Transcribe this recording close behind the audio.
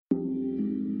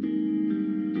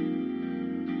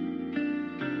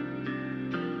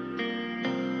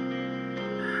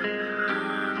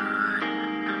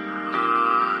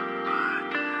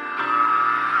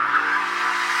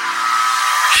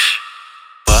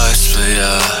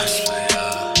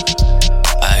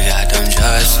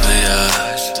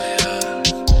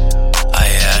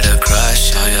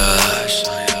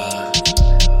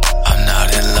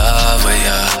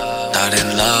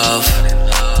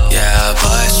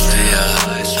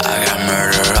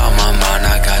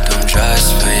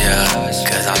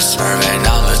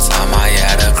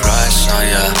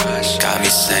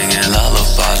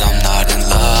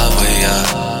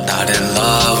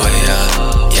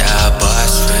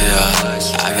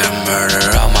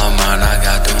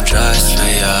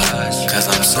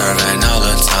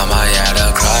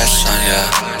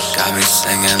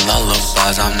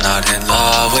lullabies, I'm not in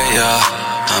love with ya,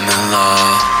 I'm in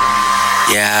love.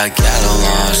 Yeah, I get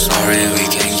along, sorry we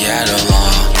can't get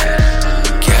along.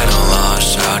 Get along,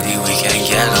 shawty, we can't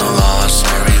get along.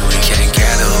 Sorry we can't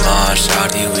get along,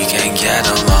 shawty, we can't get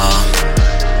along.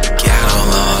 Get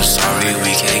along, sorry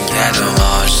we can't get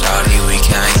along. Shawty, we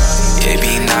can't. It'd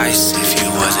be nice if you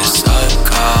wasn't so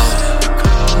cold.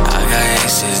 I got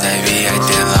aces, they be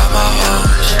acting like my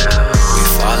hoes. We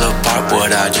fall apart,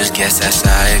 but I just guess that's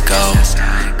how it goes.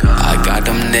 I got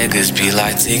them niggas be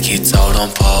like Tiki told them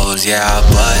pose. Yeah, I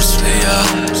bust for ya.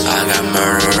 I got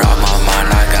murder on my mind,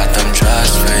 I got them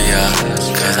drugs for ya.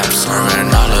 Cause I'm serving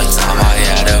all the time, I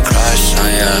had a crush on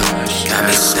ya. Got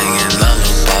me singing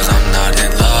lullabies, I'm not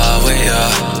in love with ya,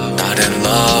 not in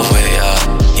love with ya.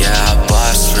 Yeah, I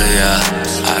bust for ya.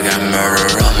 I got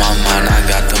murder on my mind, I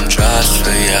got them drugs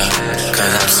for ya.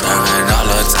 Cause I'm serving all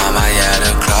the time, I had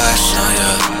a crush on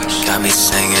ya. Got me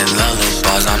singing lullabies,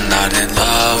 I'm not in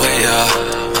love with ya,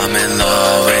 I'm in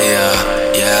love with ya.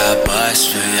 Yeah, I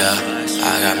bust for ya.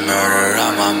 I got murder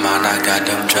on my mind, I got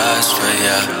them drugs for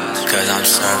ya. Cause I'm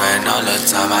serving all the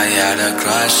time, I had a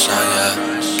crush on ya.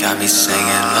 Got me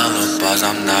singing lullabies,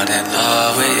 I'm not in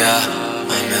love with ya,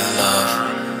 I'm in love.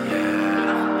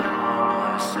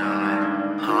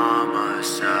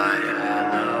 Homicide,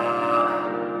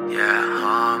 yeah,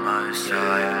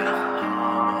 homicide.